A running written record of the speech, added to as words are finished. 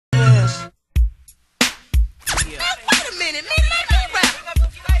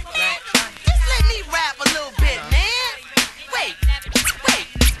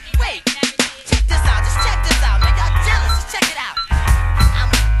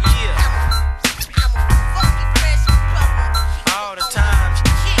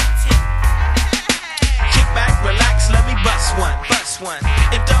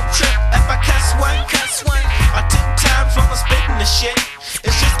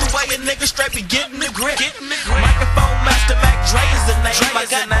a nigga straight be getting the grip. Microphone Master Mac Dre is the name. I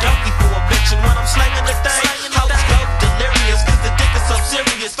got donkey for a bitch, and when I'm slanging the thing, hoes go delirious, cause the dick is so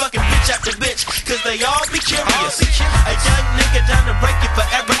serious. Fucking bitch after bitch, cause they all be curious. A young nigga down to break it for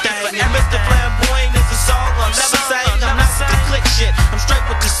everything. And Mr. Flamboyant is a song I'll never sing. I'm not with the click shit, I'm straight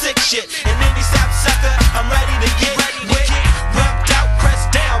with the sick shit. And any sap sucker, I'm ready to get with. Rubbed out,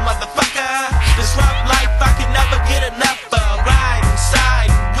 pressed down, motherfucker. This rough life I can never get enough of. Riding,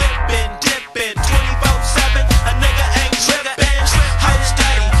 siding, whipping, dipping, 24/7. A nigga ain't tripping. Hoe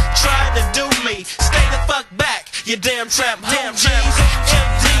steady, trying to do me. Stay the fuck back, you damn trap home G's.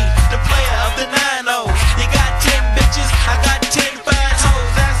 MD, the player of the 9-0s. You got 10 bitches, I got 10 fine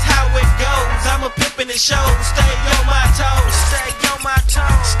hoes. That's how it goes. I'm a pimp in the show. Stay on my toes. Stay on my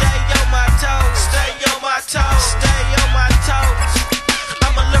toes. Stay on my toes. Stay on my toes. Stay on my toes.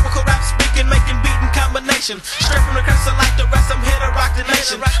 I'm a lyrical rap speaking, making beating combination. Straight from the crest, I like the rest. I'm here to rock the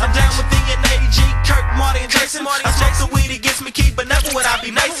nation. I'm down with the N80G, Kirk, Marty, and Jason. I smoke the weed, it gets me key, but never would I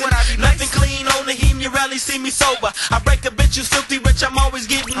be Mason. Nothing clean on the heme, you rarely see me sober. I break a bitch who's filthy rich, I'm always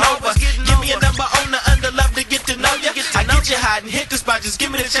getting over. Give me a number on the under, love to get to know ya. I get you hot and hit the spot, just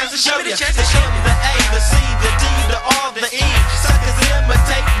give me the chance to show ya. They show me the A, the C, the D, the R, the E. Suckers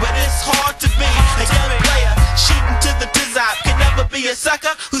imitate, but it's hard to be a young player shooting to the tizop. Can never be a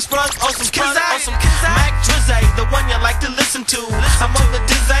sucker who sprung on some kizai. Mac Drizzy, the one you like to listen to. I'm on the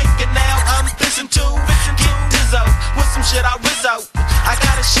Dizzy, and now I'm pissing too. Get Dizzo with some shit I Rizzo. I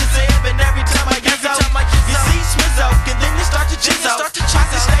got a shizab, and every time I Gizzo, you see Smizzo, and then you start to Jizzo. Try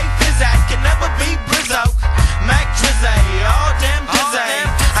to stay Fizzat, can never be Brizzo. Mac Drizzy, all damn Dizzy.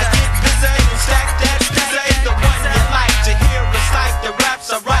 I get busy and stack that Dizzy. The one you like to hear recite, the raps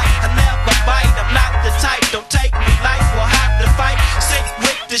are right. I never bite, I'm not the type. Don't take me life, we'll have to fight. Sick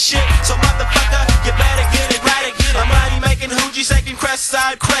with the shit, so motherfucker, you better get it right. I'm money making hoochie, shaking crest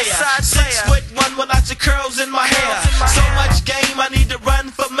side prayer.